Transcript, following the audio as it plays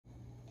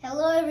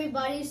Hello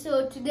everybody,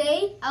 so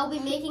today I'll be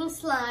making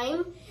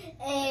slime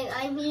and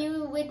I'm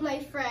here with my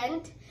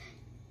friend.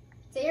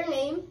 Say your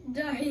name.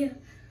 Daria.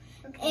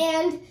 Okay.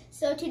 And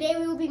so today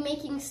we will be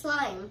making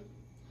slime.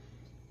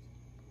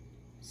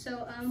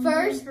 So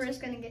first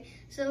gonna get,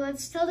 so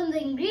let's tell them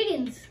the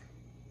ingredients.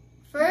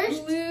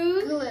 First,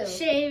 glue,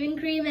 shaving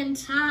cream, and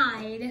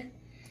Tide.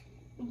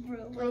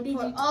 Bro, we'll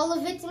put all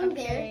of it in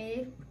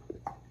there.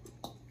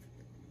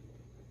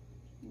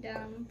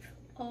 Dump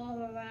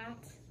all of that.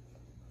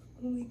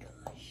 Oh my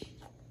gosh.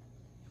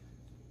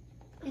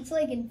 It's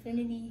like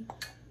infinity.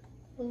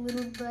 A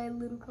little by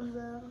little comes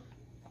out.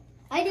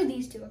 I do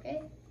these two,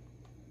 okay?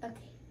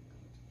 Okay.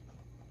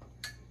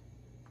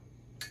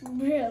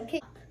 Bro,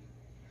 okay.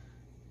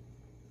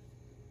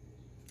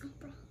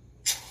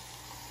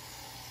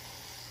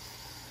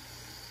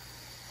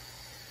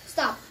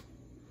 Stop.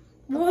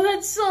 Well,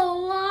 that's a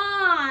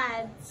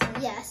lot.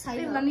 Yes, I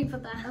know. Let me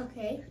put that.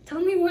 Okay.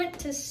 Tell me when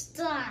to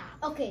stop.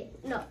 Okay,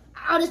 no.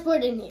 I'll just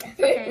put it in here.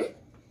 Okay.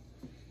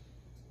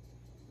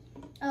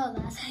 Oh,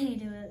 that's how you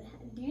do it.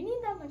 Do you need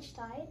that much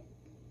Tide?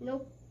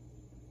 Nope.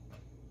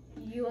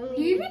 You only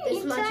do you need even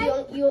this need much.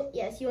 Tide?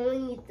 Yes, you only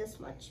need this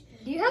much.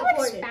 Do you have like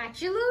a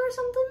spatula or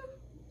something?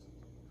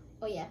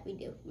 Oh yeah, we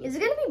do. Is it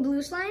gonna be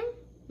blue slime?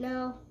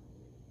 No.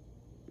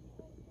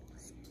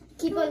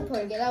 Keep on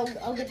pouring it.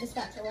 I'll get the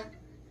spatula.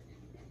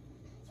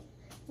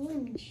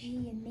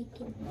 OMG, I'm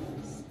making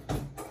this.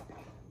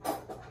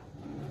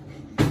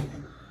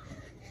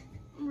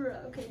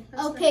 Okay.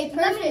 Okay,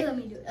 perfect. Let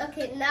me do it.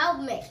 Okay,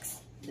 now mix.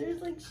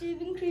 There's like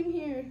shaving cream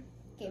here.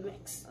 Okay,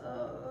 mix.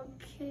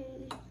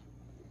 Okay.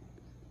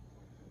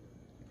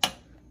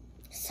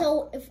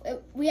 So if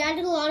we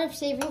added a lot of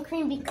shaving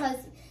cream because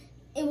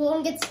it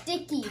won't get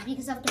sticky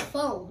because of the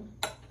foam.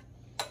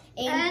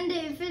 And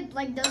if it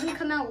like doesn't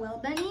come out well,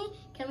 Benny,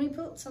 can we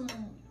put some?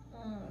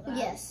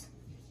 Yes.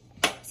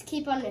 Just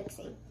keep on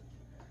mixing.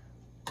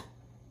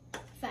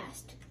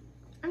 Fast.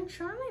 I'm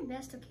trying my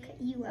best to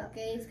cut you out.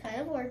 Okay, it's kind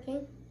of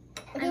working.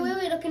 Okay,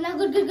 wait. Okay, now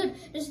good.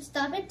 Just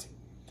stop it.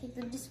 Okay,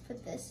 then just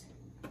put this.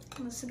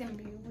 This is gonna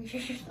be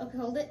weird. Okay,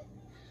 hold it.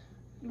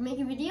 You make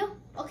a video?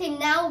 Okay,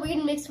 now we're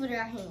gonna mix with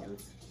our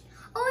hands.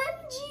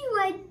 OMG,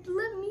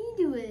 let me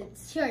do it.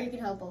 Sure, you can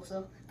help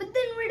also. But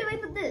then where do I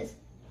put this?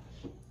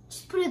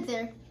 Just put it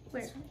there.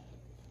 Where?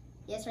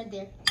 Yes, right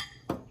there.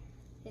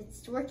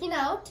 It's working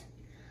out.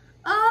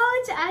 Oh,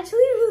 it's actually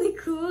really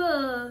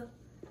cool.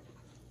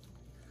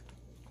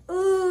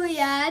 Oh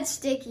yeah, it's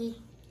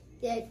sticky.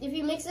 Yeah, if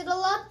you mix it a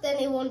lot, then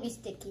it won't be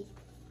sticky.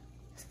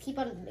 Just keep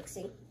on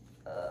mixing.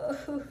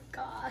 Oh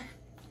God.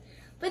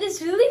 But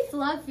it's really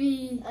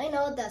fluffy. I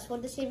know, that's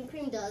what the shaving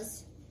cream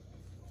does.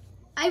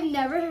 I've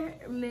never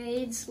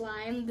made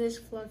slime this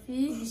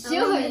fluffy.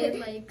 Sure. I made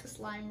like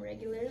slime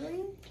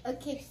regularly.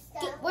 Okay,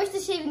 where's the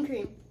shaving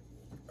cream?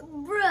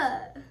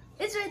 Bruh,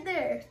 it's right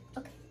there.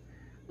 Okay.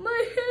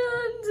 My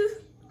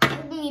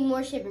hand. We need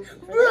more shaving cream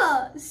for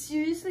Bruh,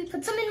 seriously?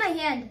 Put some in my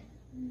hand.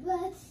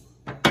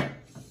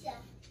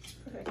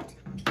 Perfect.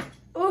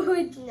 Oh,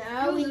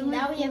 now we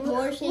have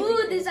more shaving cream.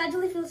 Ooh, this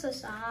actually feels so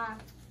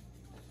soft.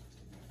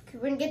 Okay,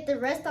 we're gonna get the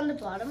rest on the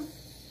bottom.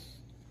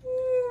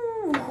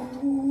 Ooh.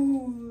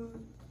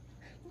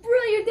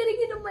 Bro, you're getting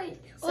into my...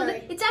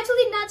 Sorry. Oh, it's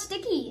actually not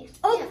sticky.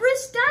 Oh, yeah. bro,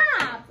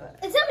 stop.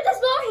 It's not,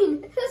 that's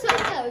mine. That's my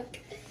joke.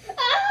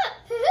 Ah!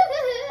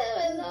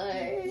 My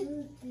Lord.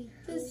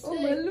 Oh,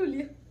 my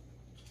Lulia.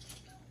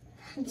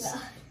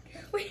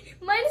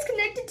 Wait, mine is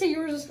connected to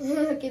yours.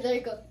 Okay, there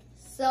you go.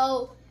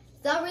 So,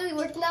 it's not really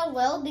working out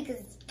well because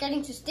it's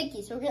getting too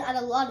sticky. So we're gonna add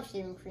a lot of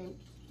shaving cream.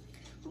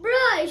 Bro,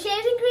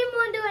 shaving cream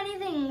won't do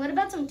anything. What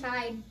about some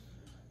Tide?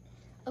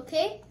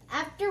 Okay,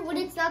 after when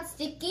it's not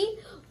sticky,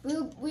 we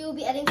will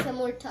be adding some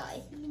more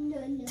Tide.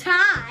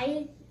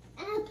 Tide?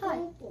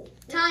 Tide.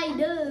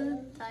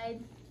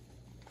 Tide.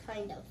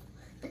 Kind of.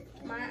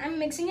 I'm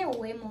mixing it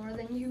way more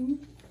than you.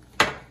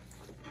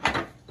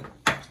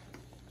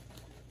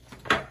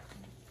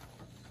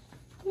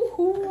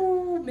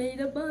 Woohoo! Made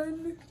a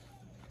bun.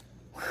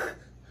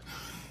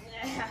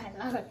 I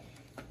love it.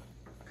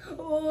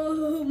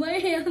 Oh, my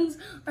hands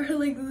are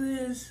like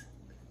this.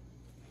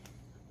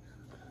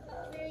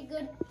 Very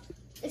good.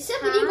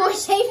 Except we need more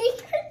shaving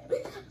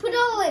cream. Put it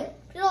all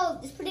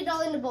in. Just put it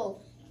all in the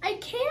bowl. I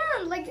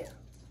can't, like,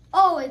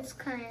 oh, it's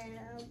kind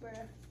of,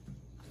 bruh.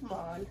 Come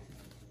on.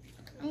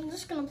 I'm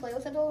just gonna play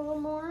with it a little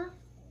more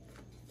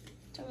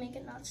to make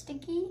it not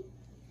sticky.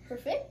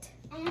 Perfect.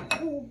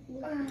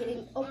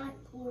 Getting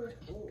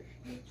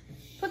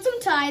Put some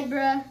Tide,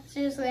 bruh.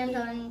 Seriously, I'm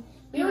telling you.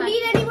 We don't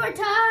need any more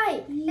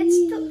Tide. It's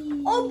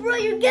still, oh, bro,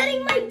 you're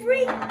getting my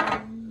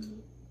bracelet.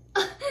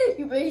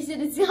 Your bracelet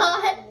is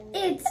gone.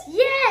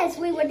 Yes.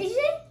 Wait, what did you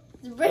say?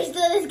 The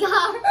bracelet is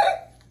gone.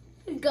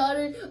 It's gone.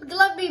 Okay,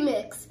 let me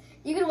mix.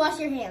 You can wash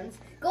your hands.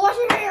 Go wash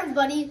your hands,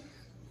 buddy.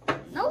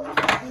 Nope.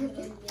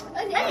 Okay.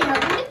 I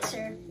have a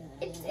mixer.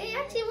 It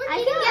actually working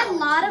I can out. get a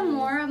lot of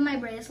more of my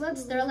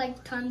bracelets. There are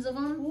like tons of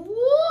them.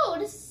 Whoa,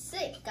 this is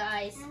sick,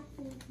 guys.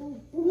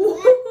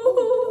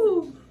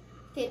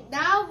 Okay,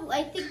 now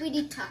I think we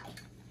need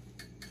Tide.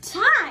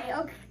 Tide.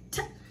 Okay.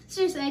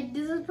 Seriously,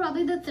 this is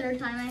probably the third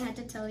time I had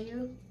to tell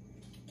you.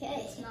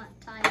 Okay. It's not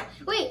tied.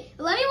 Wait,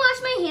 let me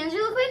wash my hands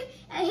real quick.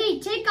 Hey,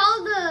 take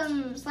all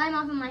the slime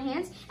off of my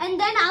hands, and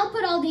then I'll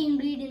put all the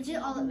ingredients in,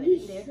 all of it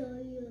in there.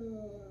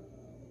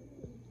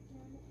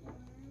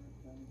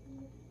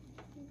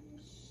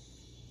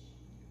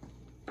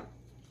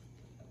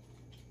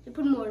 You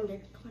put more in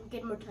there. Come on,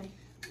 get more time.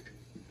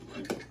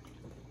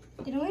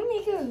 Didn't we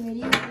make a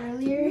video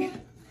earlier?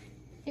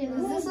 Is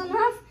this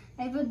enough?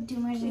 I put too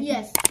much in.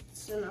 Yes,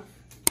 it's enough.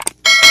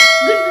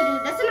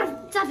 Good. That's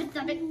enough. Stop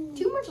it.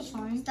 Too much is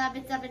fine. Stop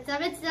it.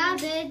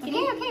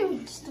 Okay,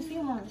 just a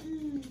few more.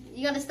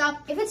 You gotta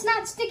stop. If it's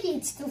not sticky,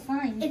 it's still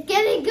fine. It's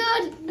getting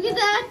good. Look at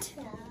that.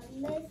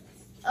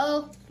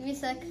 Oh, give me a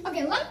sec.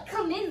 Okay, let me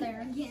come in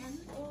there again.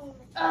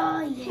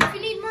 Oh, yeah. If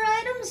you need more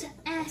items,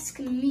 ask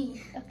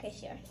me. Okay,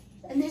 sure.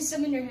 And there's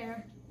some in your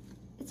hair.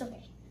 It's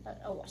okay.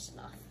 I'll wash it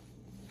off.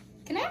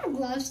 Can I have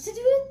gloves to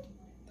do it?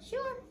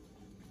 Sure.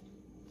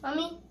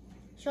 Mommy,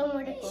 show them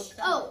where to go.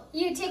 Oh,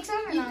 you take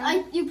some or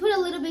not? You put a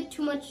little bit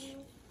too much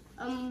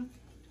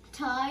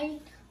tie.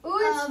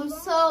 Ooh,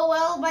 So,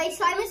 well, my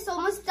slime is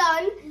almost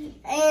done.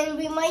 And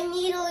we might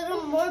need a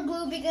little more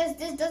glue because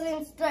this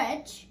doesn't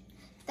stretch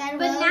that but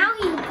well. now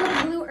he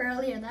put glue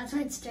earlier. That's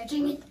why it's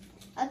stretching it.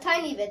 A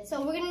tiny bit.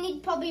 So we're going to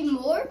need probably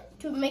more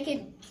to make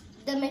it...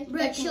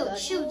 Bruh,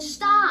 shoot,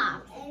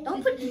 stop.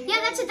 Don't put...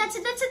 Yeah, that's it. That's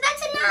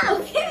enough.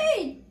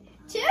 Okay,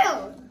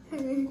 chill.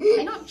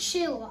 I don't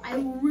chill. I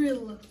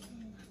will.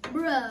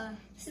 Bruh.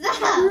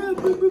 Stop.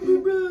 Give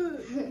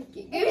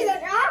Give me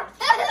that.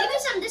 me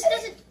some. This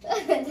doesn't...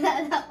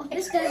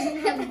 This doesn't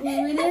have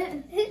glue in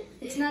it.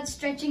 It's not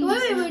stretching.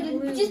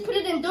 Wait. Just put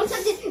it in. Don't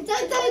touch it.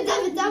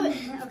 Stop it.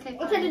 Okay,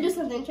 I'm trying to do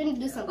something.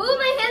 Oh,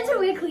 my hands are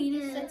way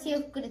cleaner. Let's see how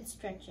good it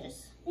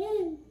stretches.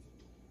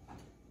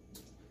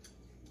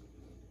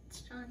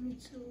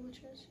 It's so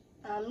delicious.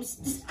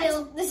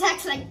 This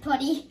acts like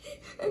putty.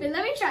 Wait,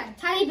 let me try.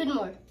 Tiny bit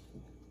more.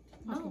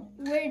 Oh,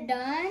 we're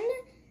done.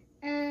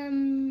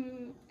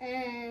 And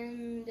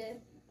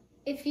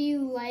if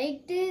you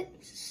liked it,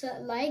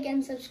 like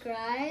and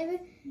subscribe.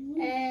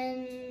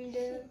 And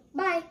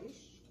bye.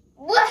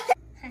 What?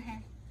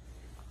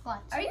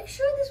 What? Are you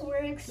sure this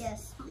works?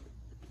 Yes.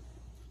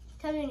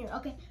 Tell me in here.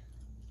 Okay.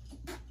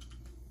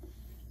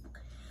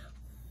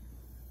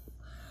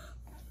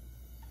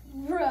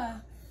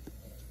 Bruh.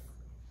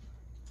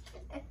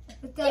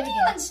 Let's Give me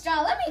one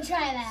straw. Let me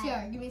try that.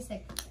 Sure. Give me a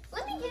sec.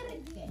 Let me get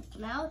it. Okay.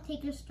 Now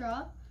take your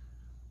straw.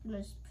 I'm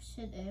gonna push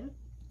it in.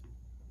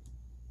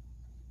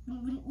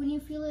 When you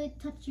feel it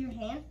touch your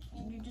hand,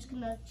 you're just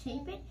gonna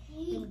shape it.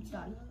 Then it's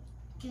done.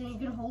 Then you're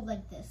gonna hold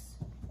like this.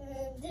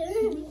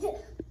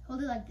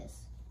 Hold it like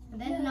this,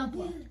 and then now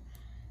blow.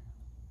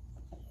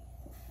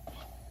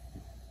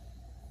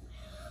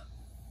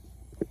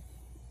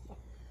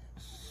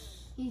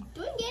 He's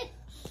doing it.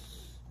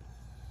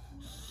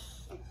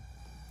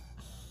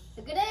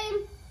 Look at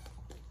him.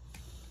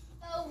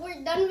 So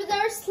we're done with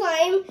our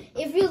slime.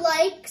 If you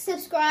like,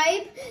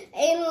 subscribe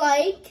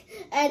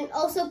and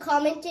also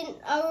comment in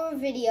our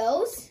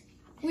videos.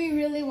 We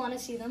really want to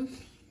see them.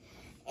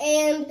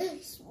 And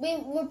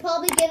we're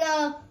probably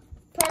gonna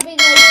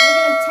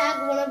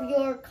tag one of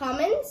your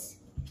comments.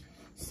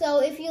 So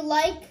if you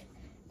like,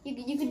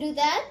 you can do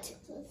that.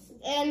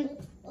 And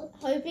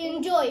hope you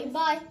enjoy.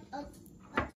 Bye.